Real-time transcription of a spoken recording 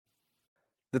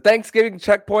The Thanksgiving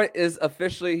checkpoint is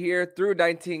officially here through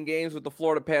 19 games with the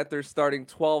Florida Panthers starting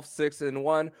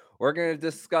 12-6-1. We're going to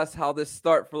discuss how this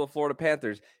start for the Florida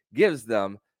Panthers gives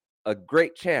them a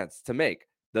great chance to make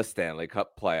the Stanley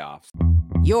Cup playoffs.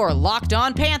 You're Locked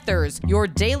On Panthers, your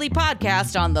daily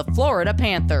podcast on the Florida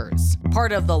Panthers.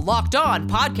 Part of the Locked On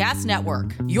Podcast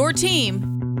Network, your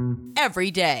team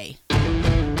every day.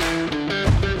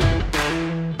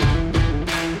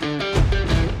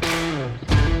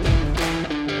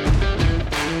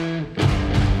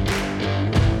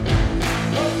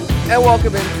 And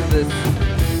welcome into this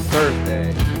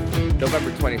Thursday, November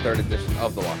 23rd edition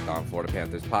of the Locked On Florida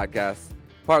Panthers podcast,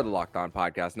 part of the Locked On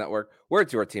Podcast Network. We're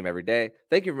to our team every day.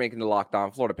 Thank you for making the Locked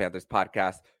On Florida Panthers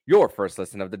podcast your first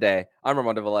listen of the day. I'm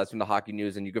Armando Velez from the Hockey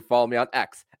News, and you can follow me on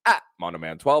X at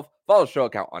MondoMan12. Follow the show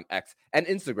account on X and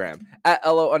Instagram at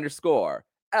LO_FLA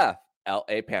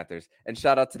Panthers. And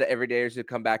shout out to the everydayers who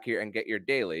come back here and get your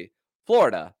daily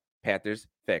Florida Panthers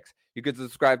fix. You can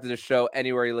subscribe to the show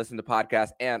anywhere you listen to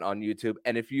podcasts and on YouTube.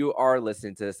 And if you are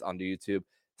listening to this on the YouTube,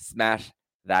 smash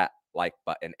that like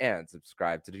button and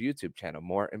subscribe to the YouTube channel,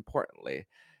 more importantly,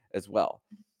 as well.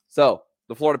 So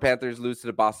the Florida Panthers lose to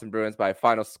the Boston Bruins by a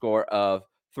final score of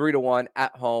 3-1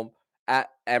 at home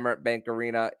at Emirates Bank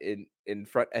Arena in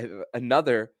front of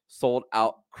another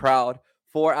sold-out crowd.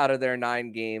 4 out of their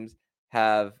 9 games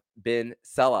have been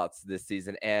sellouts this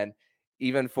season, and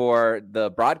even for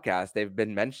the broadcast, they've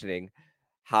been mentioning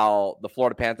how the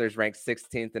Florida Panthers ranked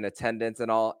 16th in attendance and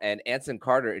all. And Anson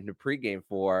Carter in the pregame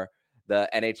for the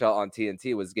NHL on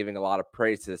TNT was giving a lot of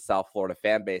praise to the South Florida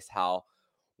fan base, how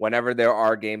whenever there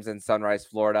are games in Sunrise,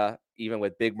 Florida, even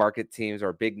with big market teams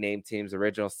or big name teams,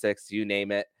 Original Six, you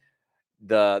name it,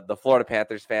 the Florida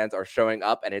Panthers fans are showing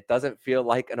up, and it doesn't feel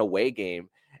like an away game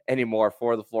anymore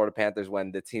for the Florida Panthers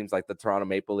when the teams like the Toronto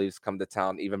Maple Leafs come to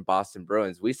town, even Boston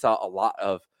Bruins. We saw a lot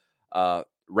of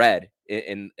red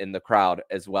in the crowd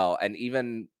as well. And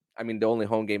even, I mean, the only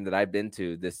home game that I've been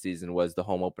to this season was the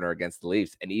home opener against the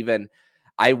Leafs. And even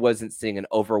I wasn't seeing an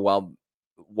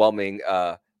overwhelming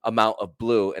amount of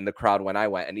blue in the crowd when I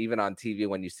went. And even on TV,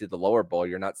 when you see the lower bowl,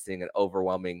 you're not seeing an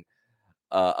overwhelming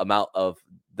amount of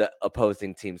the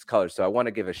opposing team's colors. So I want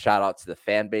to give a shout out to the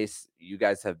fan base. You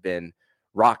guys have been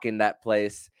rocking that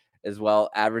place as well,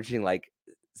 averaging like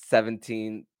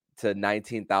 17 to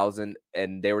 19,000,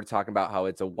 and they were talking about how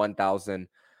it's a 1,000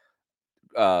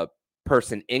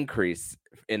 person increase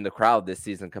in the crowd this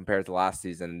season compared to last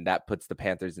season. And that puts the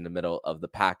Panthers in the middle of the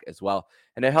pack as well,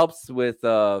 and it helps with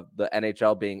the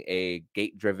NHL being a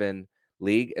gate-driven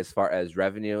league as far as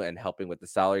revenue and helping with the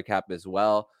salary cap as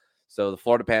well. So the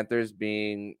Florida Panthers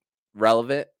being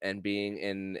relevant and being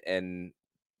in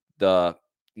the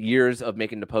years of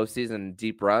making the postseason and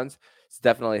deep runs, it's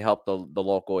definitely helped the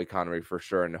local economy for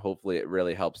sure. And hopefully it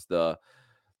really helps the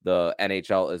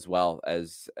NHL as well,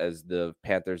 as the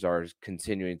Panthers are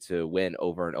continuing to win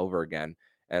over and over again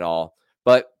and all.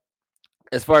 But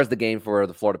as far as the game for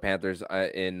the Florida Panthers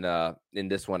in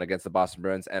this one against the Boston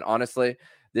Bruins, and honestly,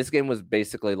 this game was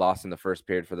basically lost in the first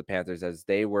period for the Panthers as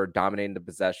they were dominating the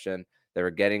possession. They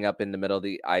were getting up in the middle of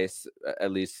the ice,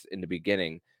 at least in the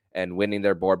beginning, and winning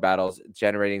their board battles,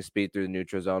 generating speed through the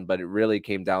neutral zone. But it really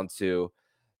came down to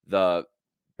the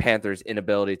Panthers'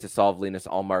 inability to solve Linus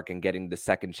Ullmark and getting the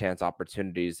second chance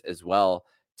opportunities as well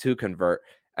to convert.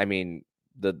 I mean,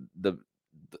 the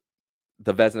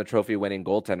Vezina Trophy winning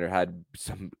goaltender had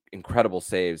some incredible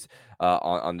saves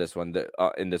on this one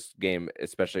in this game,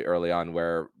 especially early on,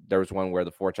 where there was one where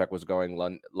the forecheck was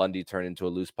going. Lundy turned into a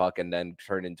loose puck and then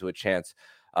turned into a chance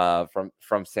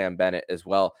from Sam Bennett as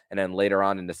well. And then later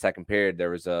on in the second period, there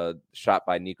was a shot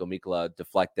by Nico Mikkola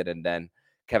deflected, and then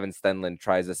Kevin Stenlund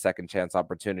tries a second chance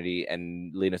opportunity,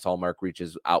 and Linus Ullmark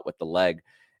reaches out with the leg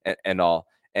and all.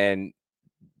 And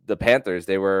the Panthers,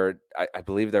 they were, I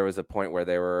believe there was a point where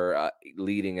they were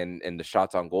leading in the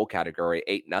shots on goal category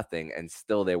 8-0, and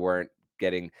still they weren't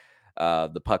getting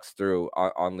the pucks through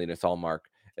on Linus Ullmark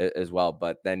as well.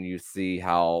 But then you see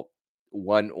how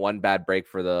one bad break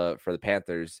for the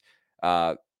Panthers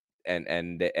and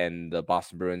the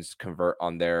Boston Bruins convert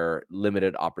on their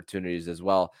limited opportunities as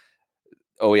well.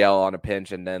 OEL on a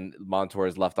pinch, and then Montour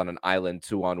is left on an island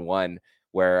 2-on-1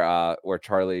 where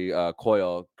Charlie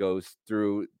Coyle goes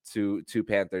through to two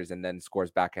Panthers and then scores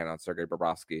backhand on Sergei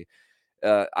Bobrovsky.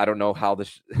 I don't know how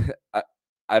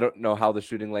I don't know how the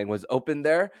shooting lane was open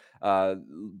there.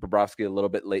 Bobrovsky a little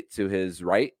bit late to his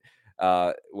right,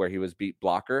 where he was beat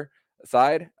blocker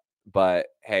side. But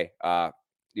hey,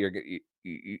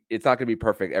 it's not going to be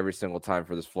perfect every single time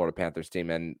for this Florida Panthers team.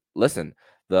 And listen,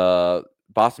 the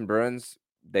Boston Bruins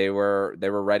they were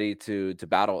ready to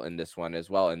battle in this one as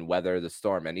well and weather the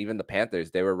storm. And even the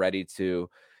Panthers, they were ready to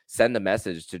send the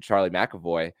message to Charlie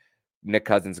McAvoy. Nick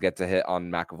Cousins gets a hit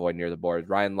on McAvoy near the board.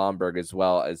 Ryan Lomberg as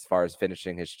well, as far as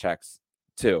finishing his checks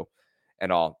too,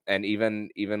 and all. And even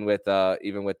with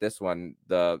this one,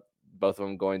 the both of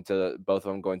them going to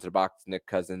the box. Nick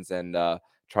Cousins and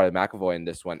Charlie McAvoy in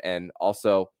this one, and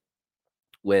also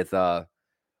with later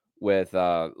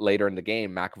in the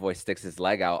game, McAvoy sticks his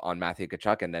leg out on Matthew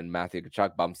Tkachuk, and then Matthew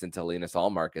Tkachuk bumps into Linus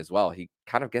Allmark as well. He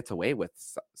kind of gets away with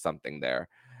something there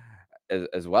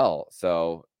as well.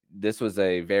 So this was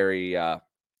a very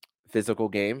physical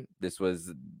game. This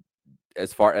was,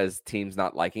 as far as teams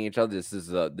not liking each other, this is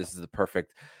the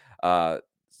perfect uh,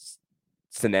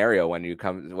 scenario when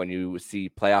you see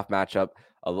playoff matchup,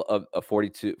 a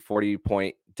 40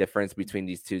 point difference between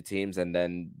these two teams, and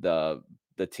then the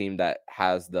team that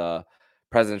has the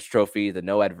President's Trophy, the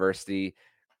no adversity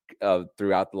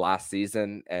throughout the last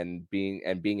season, and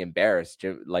being embarrassed.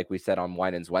 Like we said on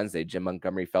Winans Wednesday, Jim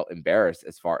Montgomery felt embarrassed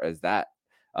as far as that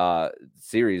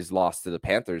series lost to the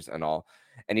Panthers and all.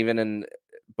 And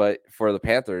but for the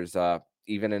Panthers,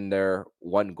 even in their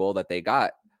one goal that they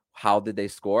got, how did they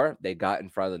score? They got in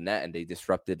front of the net and they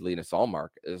disrupted Linus Allmark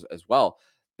as well.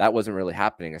 That wasn't really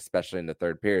happening, especially in the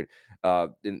third period.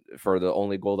 For the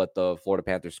only goal that the Florida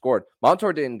Panthers scored,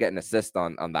 Montour didn't get an assist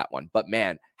on that one. But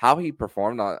man, how he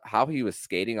performed, on how he was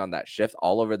skating on that shift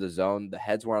all over the zone. The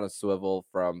heads were on a swivel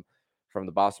from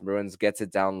the Boston Bruins. Gets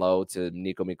it down low to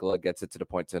Nico Mikkola, gets it to the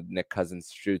point to Nick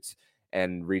Cousins, shoots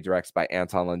and redirects by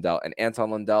Anton Lundell. And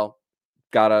Anton Lundell,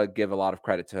 gotta give a lot of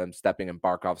credit to him stepping in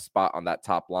Barkov's spot on that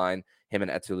top line. Him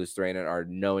and Eetu Luostarinen are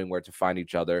knowing where to find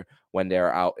each other when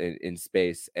they're out in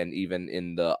space and even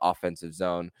in the offensive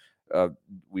zone.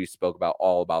 We spoke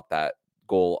all about that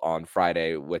goal on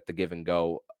Friday with the give and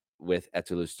go with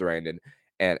Eetu Luostarinen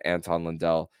and Anton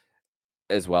Lundell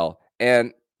as well.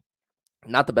 And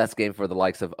not the best game for the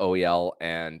likes of OEL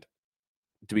and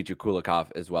Dmitry Kulikov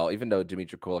as well, even though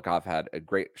Dmitry Kulikov had a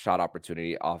great shot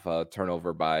opportunity off a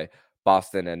turnover by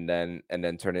Boston and then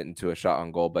turn it into a shot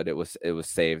on goal, but it was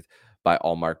saved by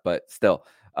Allmark. But still,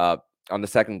 on the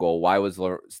second goal, why was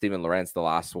Steven Lorentz the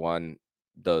last one,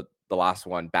 the last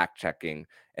one back checking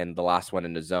and the last one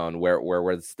in the zone? Where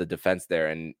was the defense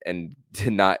there and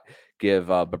did not give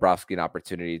Bobrovsky an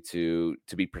opportunity to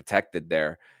be protected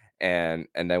there? And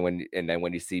then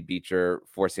when you see Beecher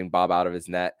forcing Bob out of his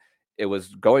net, it was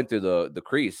going through the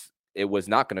crease. It was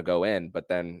not going to go in, but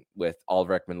then with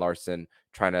Oliver Ekman-Larsson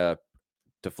trying to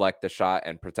deflect the shot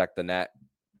and protect the net,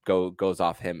 goes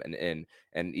off him and in.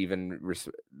 And even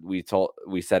we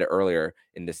said it earlier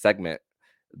in this segment,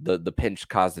 the pinch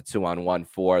caused a 2-on-1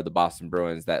 for the Boston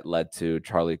Bruins that led to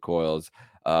Charlie Coyle's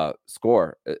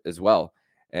score as well.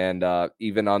 And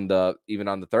even on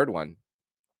the third one,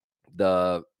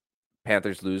 the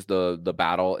Panthers lose the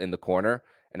battle in the corner,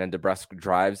 and then DeBrusk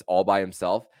drives all by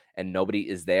himself, and nobody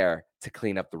is there to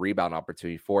clean up the rebound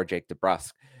opportunity for Jake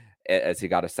DeBrusk, as he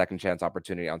got a second chance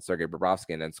opportunity on Sergei Bobrovsky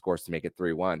and then scores to make it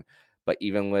 3-1. But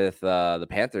even with the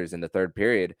Panthers in the third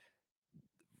period,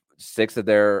 4 of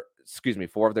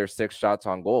their 6 shots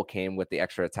on goal came with the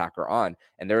extra attacker on.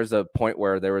 And there was a point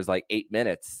where there was like 8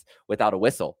 minutes without a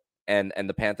whistle. And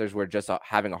the Panthers were just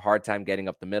having a hard time getting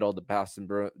up the middle. The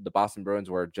Boston Bruins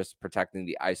were just protecting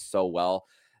the ice so well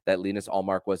that Linus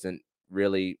Allmark wasn't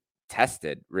really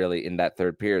tested in that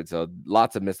third period. So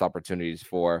lots of missed opportunities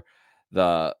for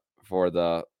the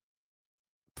Florida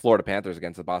Panthers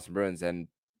against the Boston Bruins. And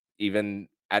even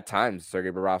at times,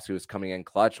 Sergei Bobrovsky was coming in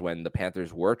clutch when the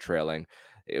Panthers were trailing.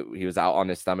 He was out on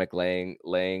his stomach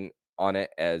laying on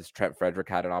it as Trent Frederick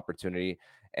had an opportunity,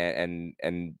 and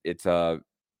it's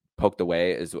poked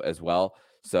away as well.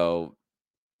 So,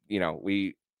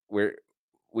 we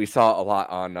saw a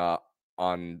lot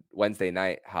on Wednesday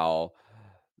night how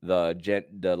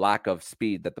the lack of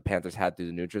speed that the Panthers had through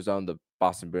the neutral zone, the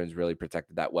Boston Bruins really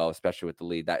protected that well, especially with the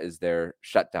lead. That is their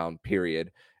shutdown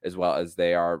period, as well as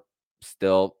they are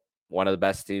still one of the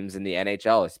best teams in the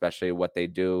NHL, especially what they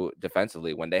do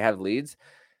defensively. When they have leads,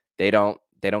 they don't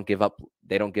give up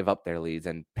their leads.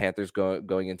 And Panthers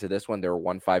going into this one, they were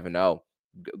 1-5-0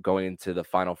 going into the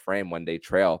final frame when they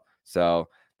trail. So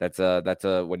that's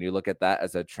a when you look at that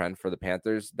as a trend for the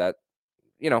Panthers, that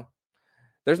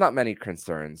there's not many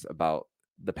concerns about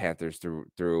the Panthers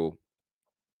through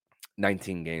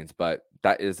 19 games, but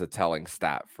that is a telling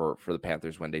stat for the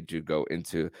Panthers when they do go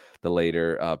into the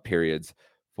later periods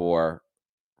for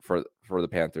the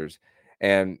Panthers.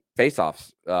 And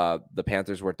faceoffs, the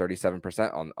Panthers were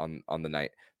 37% on the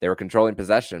night. They were controlling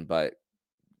possession, but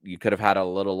you could have had a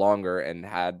little longer and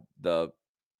had the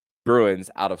Bruins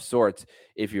out of sorts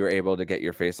if you were able to get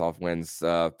your face-off wins,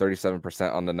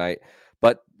 37% on the night.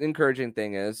 But the encouraging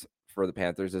thing is for the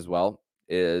Panthers as well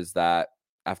is that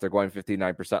after going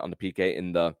 59% on the PK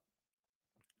in the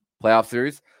playoff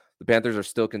series, the Panthers are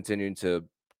still continuing to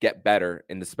get better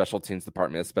in the special teams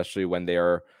department, especially when they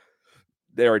are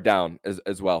down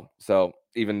as well. So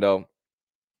even though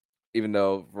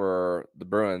for the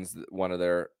Bruins, one of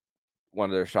their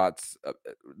shots,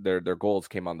 their goals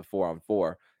came on the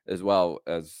 4-on-4, as well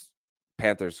as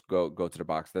Panthers go to the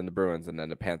box, then the Bruins, and then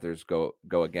the Panthers go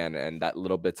again, and that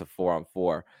little bits of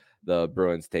 4-on-4, the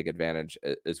Bruins take advantage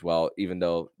as well. Even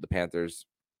though the Panthers,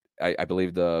 I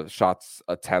believe the shots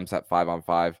attempts at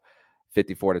 5-on-5,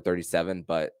 54-37,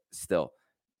 but still,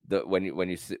 when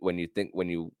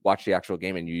you watch the actual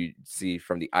game and you see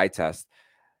from the eye test,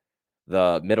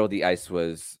 the middle of the ice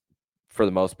was for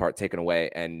the most part taken away,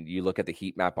 and you look at the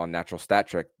heat map on Natural Stat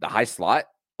Trick, the high slot,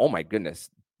 oh my goodness,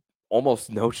 almost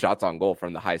no shots on goal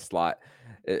from the high slot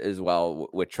as well,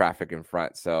 with traffic in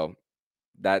front. So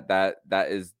that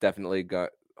is definitely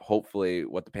hopefully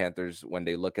what the Panthers, when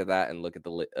they look at that and look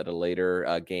at a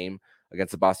later game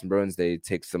against the Boston Bruins, they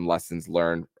take some lessons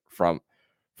learned from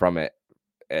it.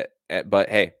 But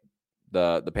hey,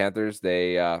 the Panthers,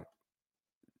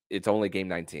 it's only game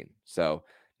 19, so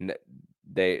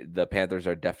the Panthers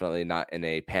are definitely not in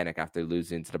a panic after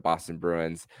losing to the Boston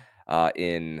Bruins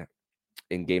in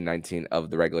game 19 of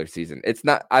the regular season. It's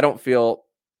not. I don't feel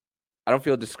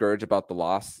discouraged about the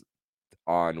loss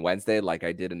on Wednesday like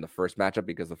I did in the first matchup,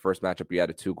 because the first matchup you had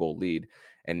a 2-goal lead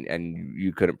and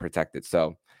you couldn't protect it.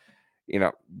 So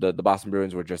the Boston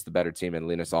Bruins were just the better team, and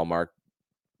Linus Ullmark,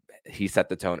 he set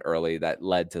the tone early that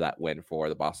led to that win for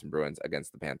the Boston Bruins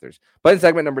against the Panthers. But in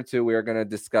segment number 2, we are going to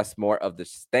discuss more of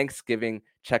this Thanksgiving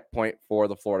checkpoint for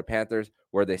the Florida Panthers,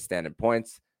 where they stand in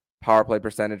points, power play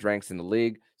percentage ranks in the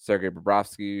league, Sergei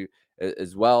Bobrovsky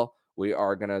as well. We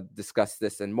are going to discuss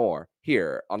this and more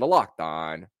here on the Locked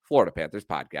On Florida Panthers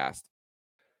podcast.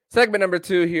 Segment number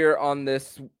 2 here on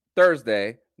this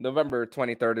Thursday, November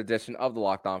 23rd edition of the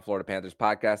Locked On Florida Panthers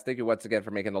podcast. Thank you once again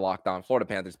for making the Locked On Florida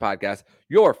Panthers podcast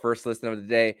your first listen of the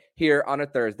day here on a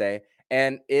Thursday.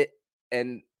 And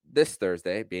this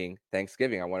Thursday being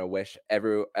Thanksgiving, I want to wish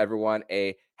everyone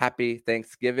a happy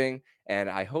Thanksgiving. And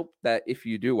I hope that if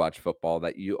you do watch football,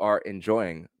 that you are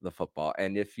enjoying the football.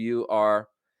 And if you are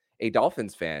a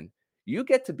Dolphins fan, you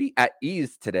get to be at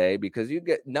ease today, because you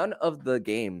get none of the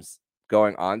games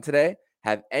going on today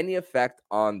have any effect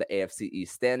on the AFC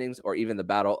East standings or even the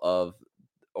battle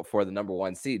for the number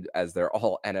 1 seed, as they're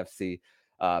all NFC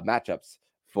matchups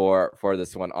for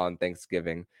this one on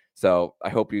Thanksgiving. So I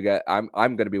hope you get. I'm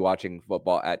going to be watching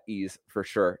football at ease for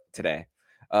sure today.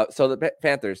 So the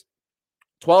Panthers,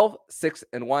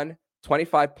 12-6-1,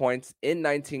 25 points in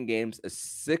 19 games, a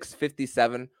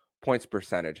 657 points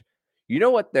percentage. You know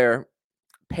what their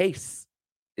pace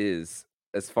is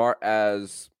as far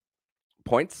as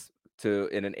points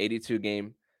in an 82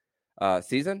 game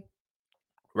season?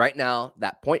 Right now,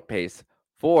 that point pace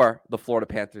for the Florida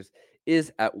Panthers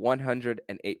is at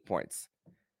 108 points.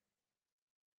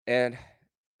 And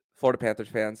Florida Panthers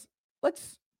fans,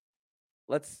 let's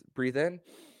breathe in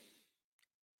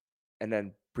and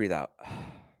then breathe out.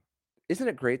 Isn't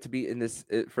it great to be in this,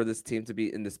 for this team to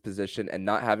be in this position and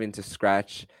not having to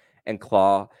scratch and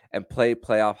claw and play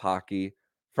playoff hockey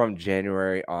from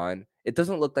January on? It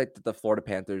doesn't look like the Florida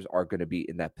Panthers are going to be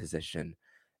in that position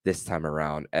this time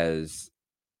around. As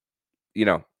you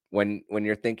know, when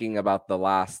you're thinking about the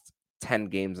last 10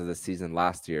 games of the season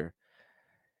last year,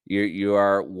 you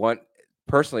are one.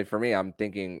 Personally, for me, I'm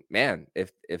thinking, man,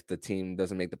 if the team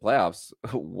doesn't make the playoffs,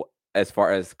 as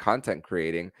far as content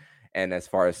creating and as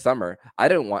far as summer, I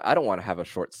don't want to have a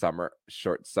short summer,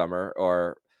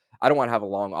 or I don't want to have a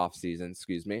long off season,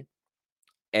 excuse me.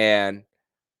 And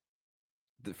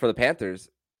for the Panthers,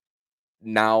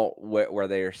 now where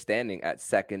they are standing at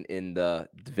second in the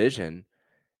division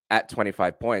at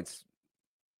 25 points,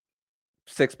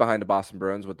 6 behind the Boston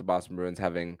Bruins, with the Boston Bruins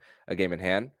having a game in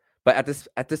hand. But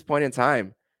at this point in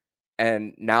time,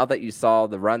 and now that you saw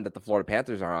the run that the Florida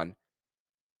Panthers are on,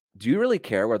 do you really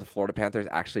care where the Florida Panthers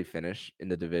actually finish in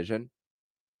the division?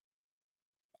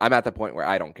 I'm at the point where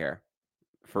I don't care,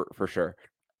 for sure.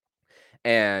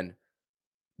 And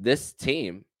this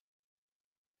team,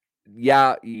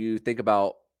 yeah, you think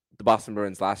about the Boston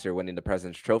Bruins last year winning the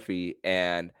President's Trophy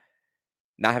and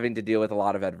not having to deal with a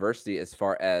lot of adversity as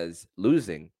far as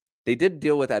losing. They did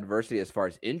deal with adversity as far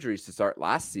as injuries to start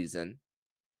last season.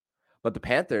 But the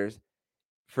Panthers,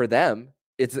 for them,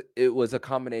 it was a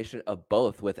combination of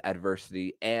both, with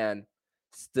adversity and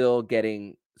still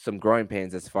getting some growing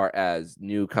pains as far as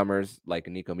newcomers like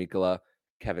Nico Mikkola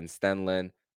Kevin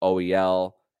Stenlin,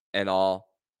 OEL, and all.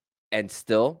 And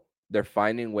still, they're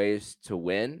finding ways to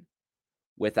win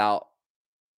without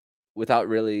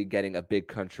really getting a big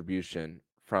contribution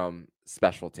from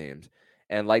special teams.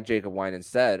 And like Jacob Winan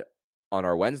said on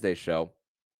our Wednesday show,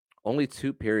 only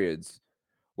 2 periods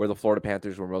where the Florida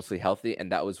Panthers were mostly healthy,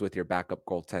 and that was with your backup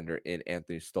goaltender in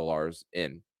Anthony Stolarz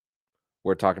in.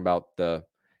 We're talking about the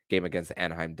game against the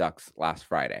Anaheim Ducks last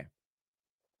Friday.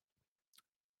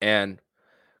 And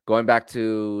going back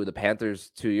to the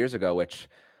Panthers 2 years ago, which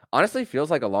honestly feels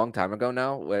like a long time ago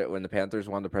now, when the Panthers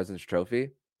won the President's Trophy.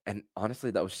 And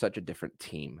honestly, that was such a different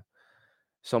team.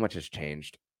 So much has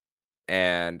changed.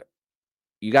 And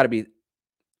you got to be,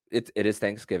 it is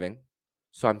Thanksgiving.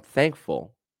 So I'm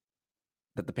thankful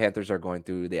that the Panthers are going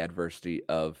through the adversity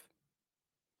of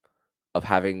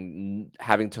having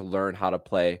to learn how to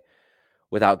play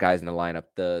without guys in the lineup,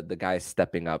 the guys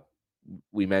stepping up.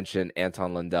 We mentioned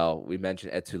Anton Lundell, we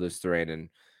mentioned Etu Lustainen,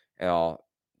 and all.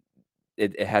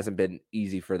 It hasn't been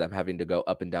easy for them having to go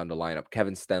up and down the lineup.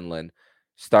 Kevin Stenlin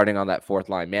starting on that fourth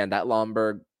line. Man, that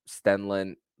Lomberg,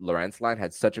 Stenlin, Lorentz line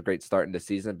had such a great start in the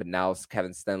season, but now it's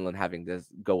Kevin Stenlin having to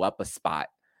go up a spot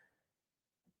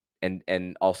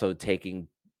and also taking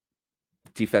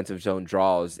defensive zone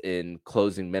draws in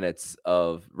closing minutes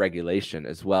of regulation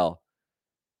as well.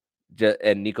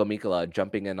 And Nico Mikkola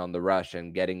jumping in on the rush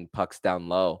and getting pucks down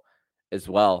low as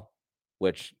well,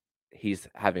 which he's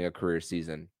having a career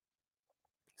season.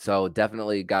 So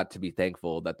definitely got to be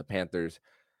thankful that the Panthers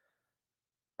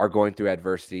are going through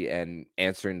adversity and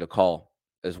answering the call,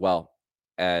 as well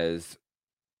as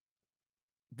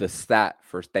the stat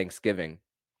for Thanksgiving.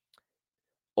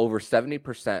 Over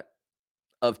 70%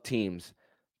 of teams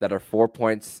that are 4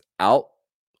 points out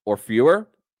or fewer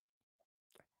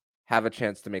have a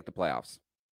chance to make the playoffs.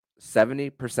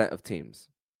 70% of teams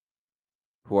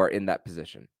who are in that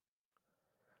position.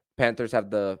 Panthers have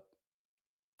the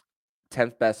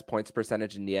 10th best points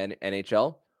percentage in the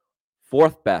NHL,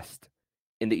 4th best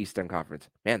in the Eastern Conference.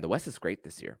 Man, the West is great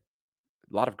this year.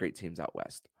 A lot of great teams out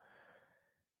West.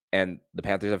 And the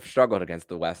Panthers have struggled against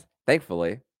the West.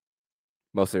 Thankfully,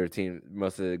 most of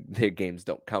their games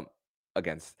don't come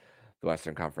against the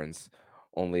Western Conference.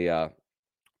 Only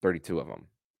 32 of them.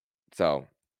 So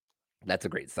that's a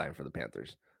great sign for the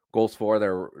Panthers. Goals for,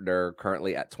 they're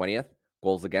currently at 20th.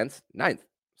 Goals against, 9th.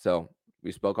 So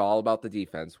we spoke all about the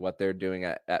defense, what they're doing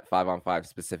at 5-on-5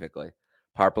 specifically.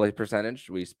 Power play percentage,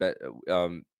 we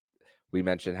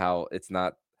mentioned how it's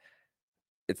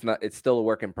still a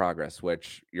work in progress,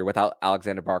 which you're without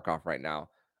Alexander Barkov right now.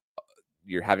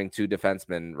 You're having 2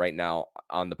 defensemen right now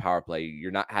on the power play.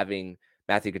 You're not having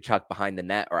Matthew Tkachuk behind the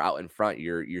net or out in front.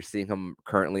 You're seeing him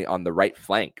currently on the right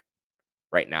flank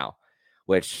right now,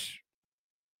 which,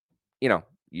 you know,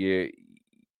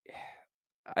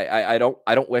 I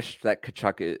don't wish that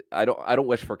Tkachuk I don't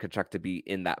wish for Tkachuk to be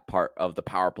in that part of the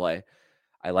power play.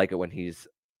 I like it when he's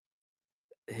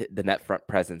the net front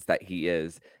presence that he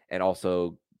is, and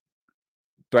also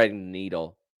threading the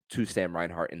needle to Sam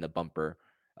Reinhart in the bumper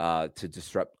to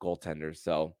disrupt goaltenders.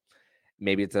 So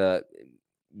maybe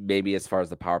maybe as far as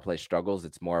the power play struggles,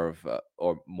 it's more of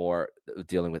or more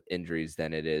dealing with injuries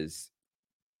than it is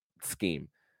scheme.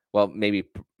 Well, maybe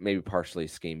partially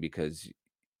scheme, because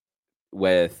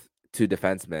with 2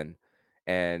 defensemen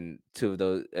and 2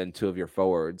 of your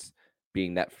forwards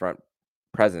being net front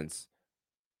presence,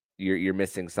 you're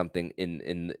missing something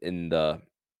in the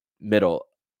middle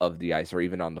of the ice, or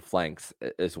even on the flanks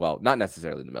as well. Not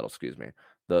necessarily in the middle, excuse me.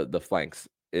 The flanks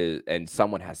is, and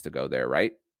someone has to go there,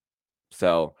 right?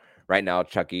 So right now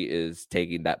Chucky is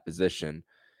taking that position,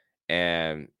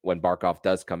 and when Barkov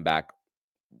does come back,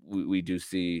 we do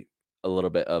see a little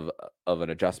bit of an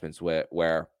adjustments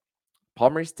where Paul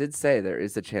Maurice did say there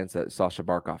is a chance that Sasha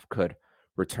Barkov could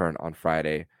return on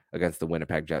Friday against the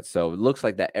Winnipeg Jets. So it looks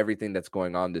like that everything that's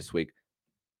going on this week,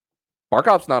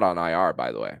 Barkov's not on IR,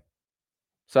 by the way.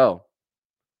 So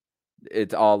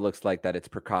it all looks like that it's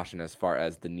precaution as far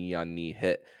as the knee-on-knee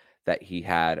hit that he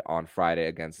had on Friday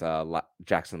against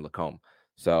Jackson Lacombe.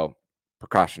 So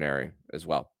precautionary as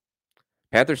well.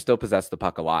 Panthers still possess the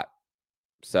puck a lot.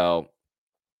 So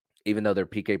even though their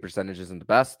PK percentage isn't the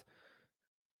best,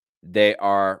 they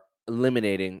are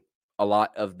eliminating a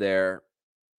lot of their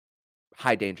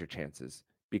high danger chances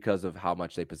because of how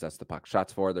much they possess the puck.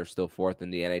 Shots for, they're still 4th in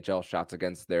the NHL. Shots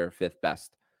against, their 5th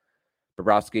best.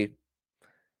 Bobrovsky,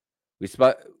 it's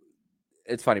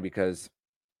funny because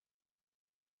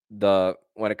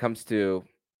when it comes to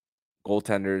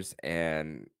goaltenders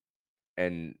and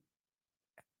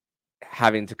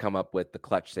having to come up with the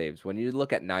clutch saves, when you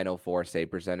look at 904 save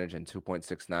percentage and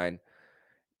 2.69,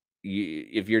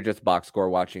 if you're just box score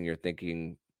watching, you're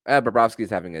thinking, Bobrovsky's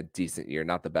having a decent year,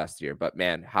 not the best year, but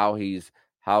man, how he's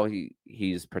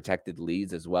protected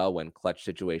leads as well when clutch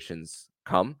situations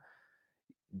come.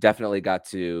 Definitely got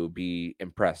to be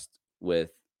impressed with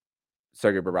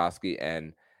Sergei Bobrovsky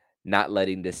and not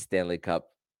letting this Stanley Cup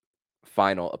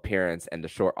final appearance and the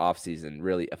short offseason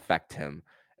really affect him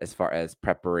as far as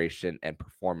preparation and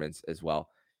performance as well.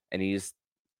 And he's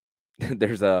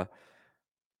there's a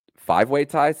five-way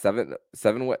tie,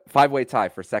 five-way tie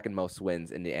for second most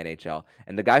wins in the NHL.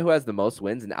 And the guy who has the most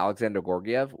wins in Alexander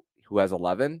Gorgiev, who has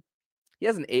 11, he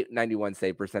has an 891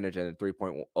 save percentage and a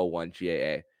 3.01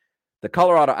 GAA. The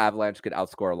Colorado Avalanche could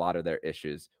outscore a lot of their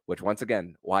issues, which once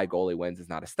again, why goalie wins is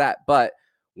not a stat. But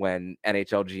when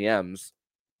NHL GMs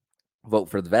vote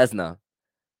for the Vezina,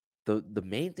 the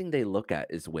main thing they look at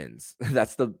is wins.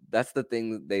 that's the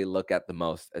thing they look at the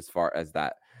most as far as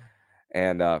that.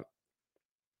 And the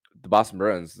Boston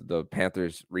Bruins, the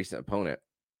Panthers' recent opponent,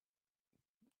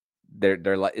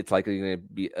 they're like, it's likely going to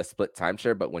be a split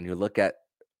timeshare. But when you look at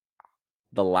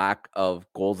the lack of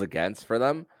goals against for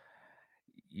them,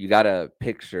 you got to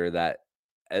picture that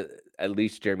at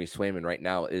least Jeremy Swayman right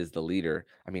now is the leader.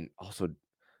 I mean, also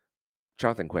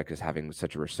Jonathan Quick is having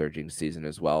such a resurging season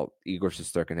as well. Igor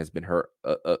Shesterkin has been hurt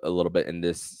a little bit in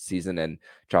this season, and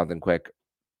Jonathan Quick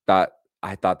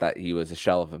I thought that he was a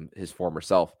shell of his former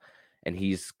self, and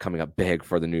he's coming up big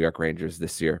for the New York Rangers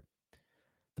this year.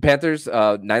 The Panthers,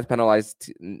 ninth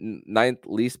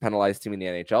least penalized team in the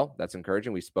NHL. That's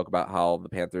encouraging. We spoke about how the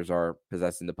Panthers are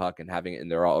possessing the puck and having it in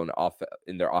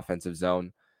their offensive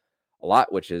zone a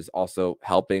lot, which is also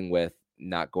helping with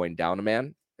not going down a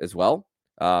man as well.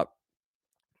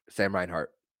 Sam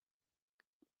Reinhart,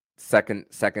 second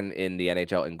in the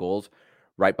NHL in goals,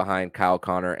 right behind Kyle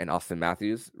Connor and Austin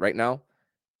Matthews right now.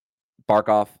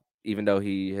 Barkov, even though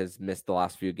he has missed the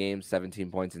last few games,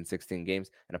 17 points in 16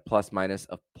 games and a plus minus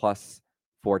of plus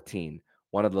 14.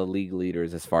 One of the league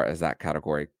leaders as far as that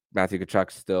category. Matthew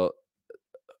Tkachuk still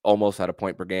almost at a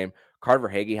point per game. Carter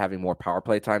Verhaeghe having more power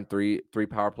play time, three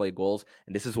power play goals.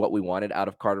 And this is what we wanted out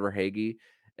of Carter Verhaeghe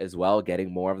as well,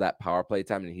 getting more of that power play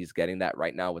time. And he's getting that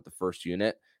right now with the first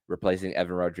unit, replacing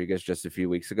Evan Rodriguez just a few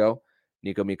weeks ago.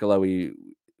 Nico Mikkola,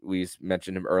 we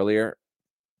mentioned him earlier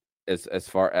as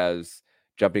far as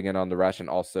jumping in on the rush and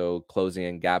also closing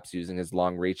in gaps using his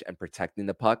long reach and protecting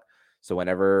the puck. So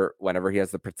whenever he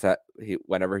has the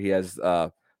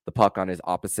puck on his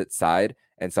opposite side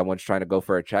and someone's trying to go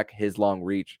for a check, his long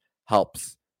reach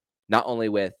helps not only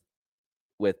with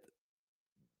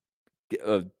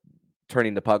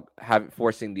turning the puck,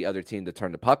 forcing the other team to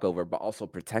turn the puck over, but also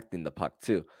protecting the puck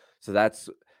too. So that's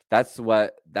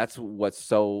what's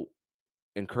so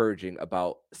encouraging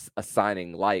about a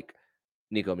signing like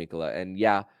Nico Mikkola. And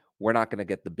yeah, we're not going to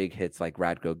get the big hits like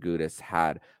Radko Gudas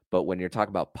had, but when you're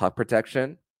talking about puck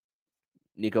protection,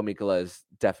 Nico Mikkola is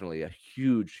definitely a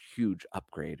huge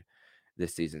upgrade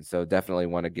this season. So definitely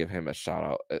want to give him a shout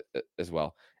out as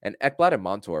well. And Ekblad and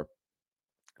Montour,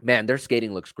 man, their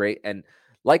skating looks great. And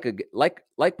like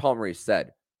Paul Maurice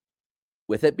said,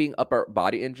 with it being upper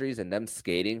body injuries and them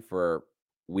skating for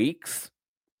weeks,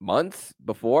 months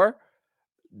before,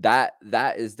 that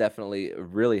is definitely a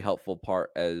really helpful part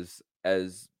as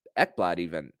Ekblad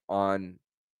even on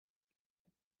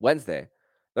Wednesday.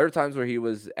 There are times where he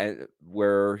was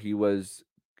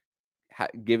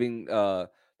giving the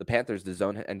Panthers the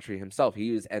zone entry himself.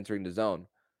 He was entering the zone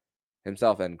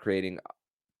himself and creating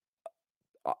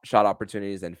shot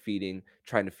opportunities and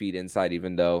trying to feed inside,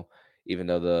 even though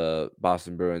the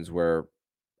Boston Bruins were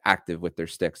active with their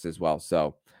sticks as well.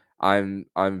 So I'm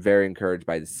very encouraged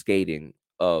by the skating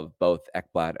of both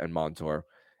Ekblad and Montour.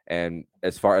 And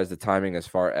as far as the timing, as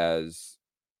far as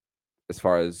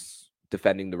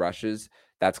defending the rushes,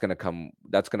 that's gonna come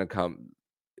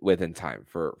within time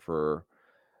for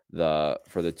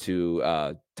the two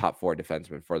top four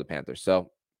defensemen for the Panthers.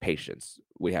 So patience.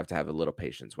 We have to have a little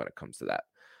patience when it comes to that.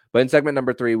 But in segment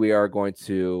number 3, we are going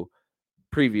to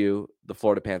preview the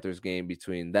Florida Panthers game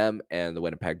between them and the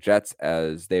Winnipeg Jets,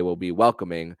 as they will be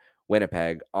welcoming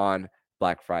Winnipeg on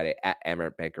Black Friday at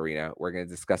Amerant Bank Arena. We're going to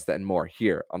discuss that and more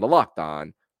here on the Locked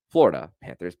On Florida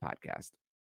Panthers podcast.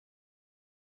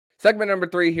 Segment number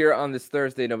 3 here on this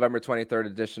Thursday, November 23rd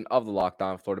edition of the Locked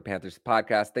On Florida Panthers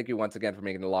podcast. Thank you once again for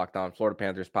making the Locked On Florida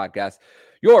Panthers podcast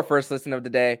your first listen of the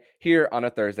day here on a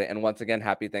Thursday. And once again,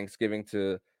 happy Thanksgiving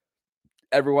to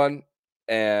everyone.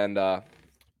 And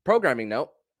programming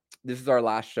note, this is our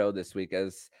last show this week,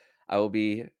 as I will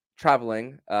be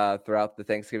traveling throughout the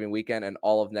Thanksgiving weekend and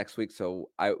all of next week. So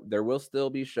there will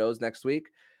still be shows next week,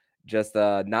 just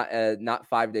not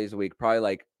 5 days a week, probably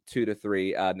like 2 to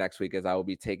 3 next week, as I will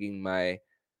be taking my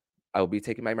I will be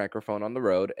taking my microphone on the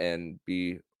road and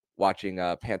be watching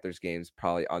Panthers games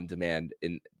probably on demand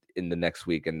in the next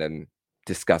week and then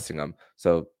discussing them.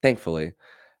 So thankfully,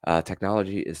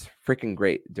 technology is freaking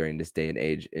great during this day and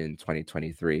age in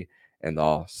 2023 and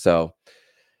all. So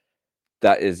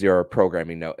that is your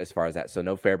programming note as far as that. So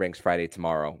no Fairbanks Friday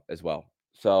tomorrow as well.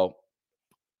 So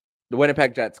the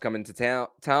Winnipeg Jets come into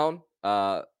town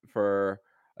for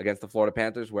against the Florida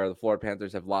Panthers, where the Florida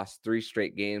Panthers have lost 3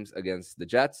 straight games against the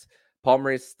Jets. Paul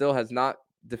Maurice still has not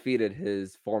defeated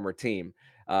his former team.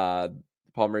 Paul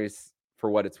Maurice, for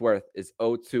what it's worth, is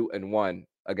 0-2-1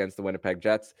 against the Winnipeg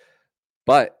Jets.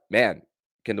 But man,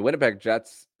 can the Winnipeg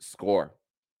Jets score?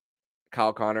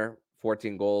 Kyle Connor,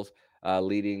 14 goals,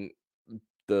 leading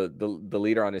the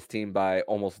leader on his team by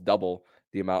almost double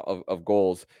the amount of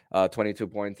goals, 22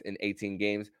 points in 18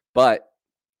 games. But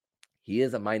he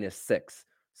is a -6.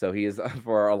 So he is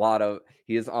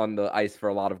he is on the ice for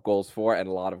a lot of goals for and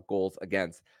a lot of goals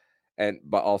against.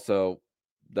 But also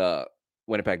the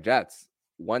Winnipeg Jets.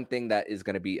 One thing that is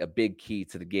going to be a big key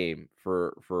to the game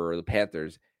for the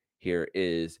Panthers here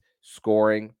is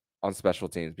scoring on special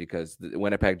teams, because the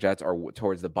Winnipeg Jets are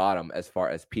towards the bottom as far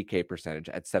as PK percentage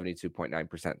at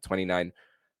 72.9%, 29%.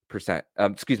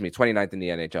 29th in the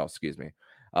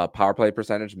NHL. Power play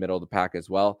percentage, middle of the pack as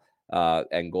well.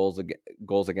 And goals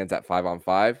against at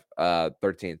 5-on-5,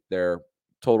 13th. Their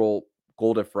total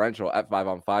goal differential at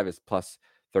 5-on-5 is plus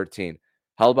 13.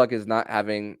 Hellebuyck is not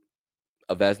having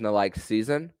a Vezina-like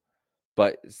season,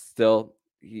 but still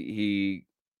he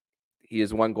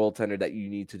is one goaltender that you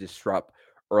need to disrupt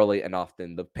early and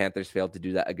often. The Panthers failed to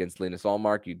do that against Linus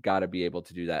Ullmark. You got to be able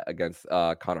to do that against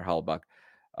Connor Hellebuyck.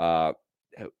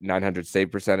 900 save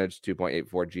percentage,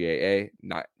 2.84 GAA,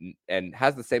 and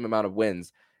has the same amount of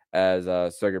wins as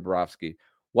Sergei Bobrovsky.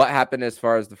 What happened as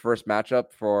far as the first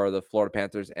matchup for the Florida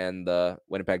Panthers and the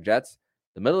Winnipeg Jets?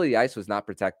 The middle of the ice was not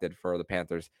protected for the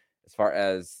Panthers. As far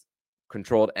as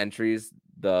controlled entries,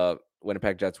 the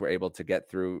Winnipeg Jets were able to get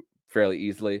through fairly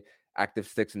easily. Active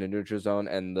sticks in the neutral zone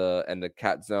and the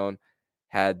cat zone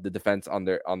had the defense on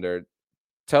their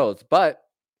toes. But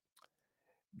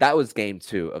that was game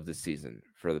 2 of the season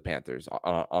for the Panthers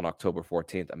on October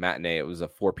 14th, a matinee. It was a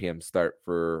 4 p.m. start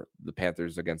for the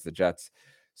Panthers against the Jets.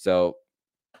 So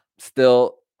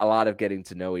still a lot of getting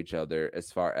to know each other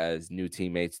as far as new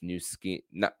teammates, new scheme,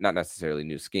 not necessarily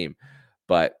new scheme,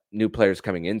 but new players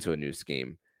coming into a new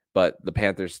scheme. But the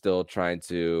Panthers still trying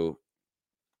to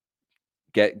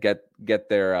get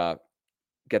their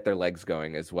legs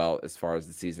going as well as far as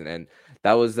the season. And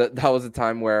that was a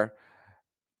time where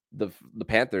the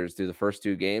Panthers, through the first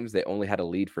 2 games, they only had a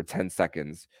lead for 10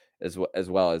 seconds as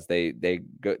well as they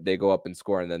go up and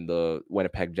score, and then the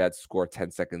Winnipeg Jets score 10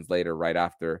 seconds later right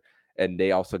after, and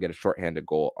they also get a shorthanded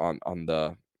goal on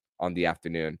the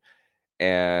afternoon.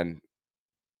 And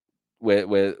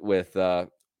with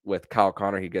Kyle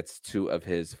Connor, he gets 2 of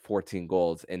his 14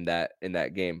 goals in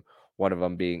that game, one of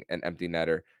them being an empty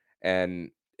netter.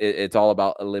 And it's all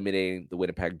about eliminating the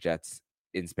Winnipeg Jets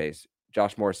in space.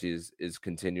 Josh Morrissey is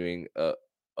continuing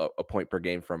a point per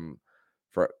game for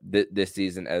this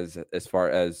season as far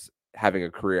as having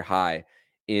a career high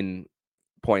in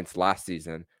points last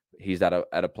season. He's at a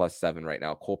 +7 right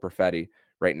now. Cole Perfetti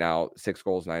right now, 6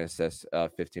 goals, 9 assists,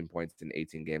 15 points in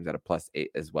 18 games at a +8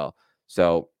 as well.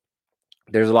 So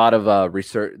there's a lot of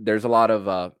research. There's a lot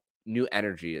of new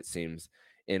energy, it seems,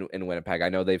 in Winnipeg. I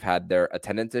know they've had their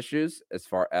attendance issues as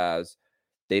far as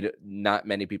not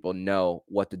many people know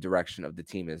what the direction of the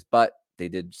team is, but they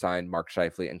did sign Mark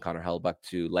Scheifele and Connor Hellebuyck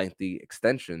to lengthy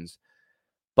extensions,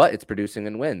 but it's producing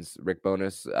in wins. Rick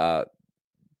Bowness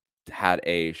had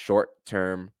a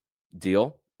short-term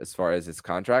deal as far as his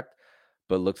contract,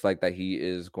 but looks like that he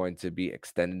is going to be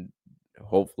extended,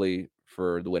 hopefully,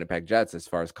 for the Winnipeg Jets. As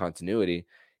far as continuity,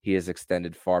 he is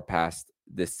extended far past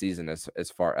this season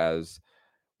as far as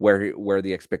where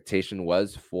the expectation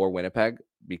was for Winnipeg,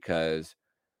 because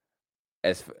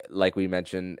like we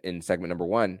mentioned in segment number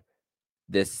 1,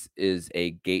 this is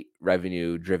a gate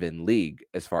revenue driven league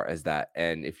as far as that.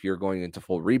 And if you're going into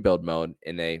full rebuild mode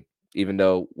even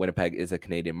though Winnipeg is a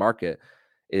Canadian market,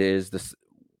 it is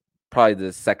probably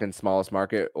the second smallest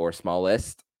market or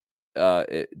smallest,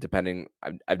 depending.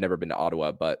 I've never been to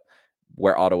Ottawa, but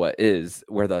where Ottawa is,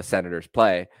 where the Senators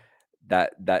play,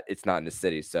 that it's not in the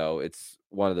city. So it's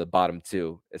one of the bottom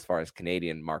 2 as far as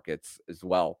Canadian markets as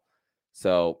well.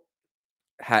 So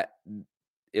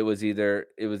it was either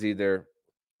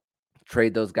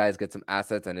trade those guys, get some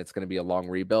assets, and it's going to be a long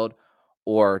rebuild,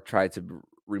 or try to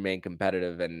remain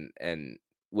competitive. And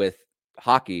with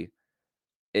hockey,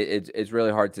 it's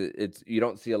really hard you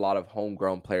don't see a lot of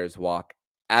homegrown players walk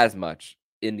as much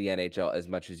in the NHL as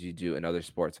much as you do in other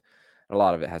sports. And a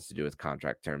lot of it has to do with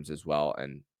contract terms as well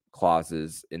and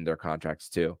clauses in their contracts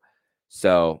too.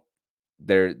 So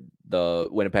the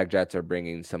Winnipeg Jets are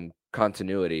bringing some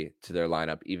continuity to their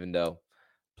lineup, even though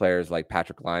players like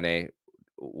Patrick Laine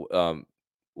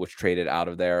was traded out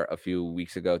of there a few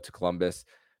weeks ago to Columbus.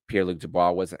 Pierre-Luc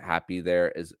Dubois wasn't happy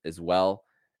there as well,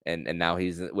 and now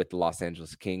he's with the Los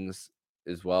Angeles Kings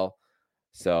as well.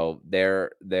 So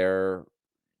they're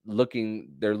looking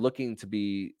to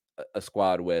be a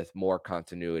squad with more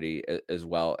continuity as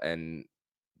well, and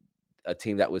a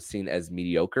team that was seen as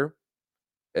mediocre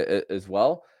as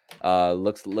well.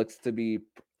 Looks to be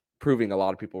proving a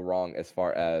lot of people wrong as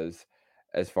far as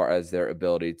their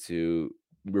ability to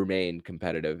remain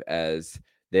competitive, as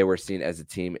they were seen as a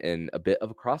team in a bit of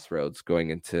a crossroads going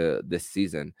into this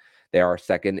season. They are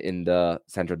second in the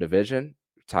Central Division,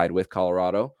 tied with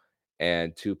Colorado,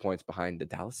 and 2 points behind the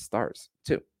Dallas Stars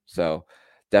too. So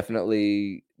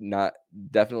definitely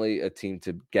a team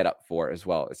to get up for as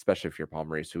well, especially if you're Paul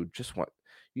Maurice, who just want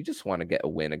to get a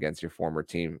win against your former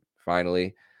team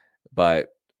finally.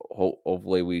 But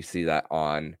hopefully we see that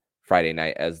on Friday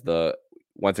night, as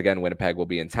once again Winnipeg will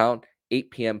be in town. 8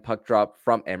 p.m. puck drop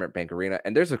from Amerant Bank Arena.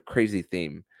 And there's a crazy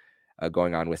theme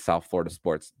going on with South Florida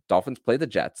sports. Dolphins play the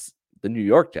Jets, the New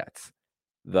York Jets.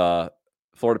 The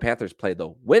Florida Panthers play the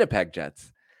Winnipeg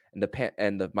Jets, and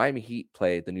the Miami Heat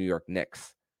play the New York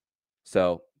Knicks.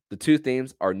 So the two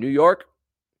themes are New York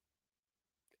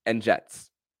and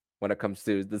Jets when it comes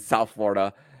to the South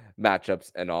Florida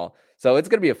matchups and all. So it's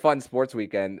going to be a fun sports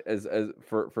weekend as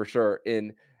for sure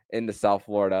in the South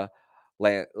Florida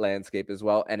landscape as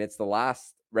well. And it's the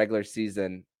last regular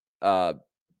season,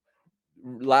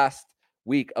 last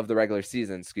week of the regular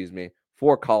season,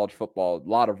 for college football. A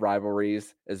lot of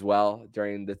rivalries as well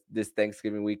during this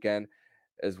Thanksgiving weekend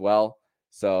as well.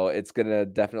 So it's going to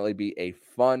definitely be a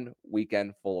fun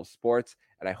weekend full of sports.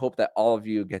 And I hope that all of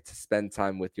you get to spend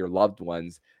time with your loved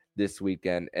ones this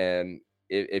weekend. And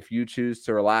if you choose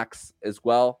to relax as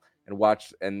well and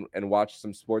watch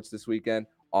some sports this weekend,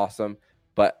 awesome.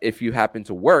 But if you happen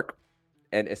to work,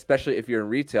 and especially if you're in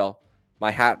retail,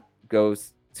 my hat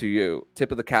goes to you.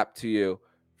 Tip of the cap to you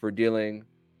for dealing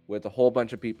with a whole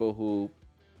bunch of people who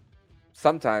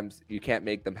sometimes you can't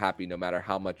make them happy no matter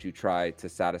how much you try to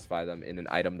satisfy them in an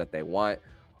item that they want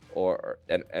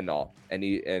and all.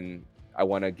 And I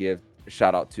want to give a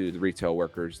shout out to the retail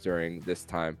workers during this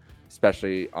time,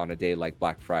 especially on a day like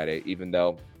Black Friday, even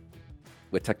though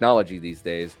with technology these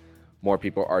days, more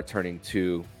people are turning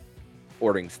to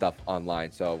ordering stuff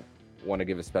online. So want to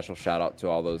give a special shout out to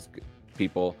all those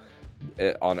people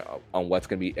on what's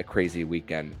going to be a crazy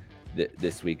weekend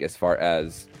this week as far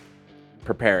as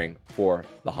preparing for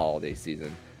the holiday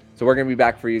season. So we're going to be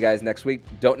back for you guys next week.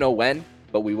 Don't know when,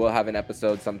 but we will have an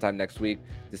episode sometime next week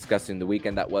discussing the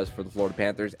weekend that was for the Florida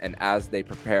Panthers, and as they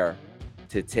prepare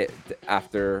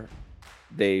after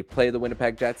they play the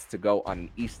Winnipeg Jets to go on an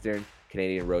Eastern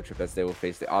Canadian road trip, as they will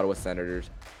face the Ottawa Senators,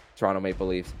 Toronto Maple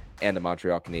Leafs, and the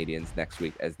Montreal Canadiens next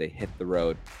week as they hit the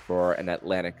road for an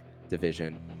Atlantic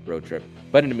Division road trip.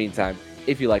 But in the meantime,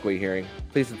 if you like what you're hearing,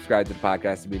 please subscribe to the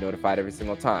podcast to be notified every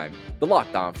single time the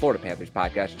Locked On Florida Panthers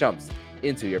podcast jumps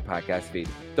into your podcast feed.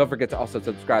 Don't forget to also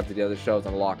subscribe to the other shows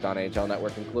on the Locked On NHL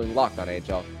network, including Locked On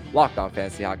NHL, Locked On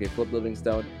Fantasy Hockey, Flip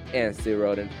Livingstone, and Steve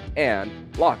Roden, and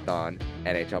Locked On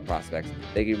NHL Prospects.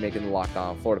 Thank you for making the Locked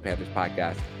On Florida Panthers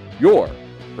podcast your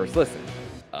first listen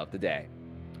of the day.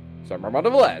 So I'm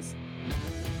Armando Velez,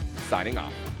 signing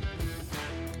off.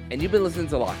 And you've been listening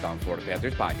to Locked On Florida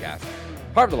Panthers podcast,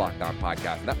 part of the Locked On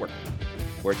Podcast Network,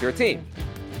 where it's your team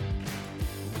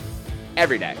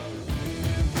every day.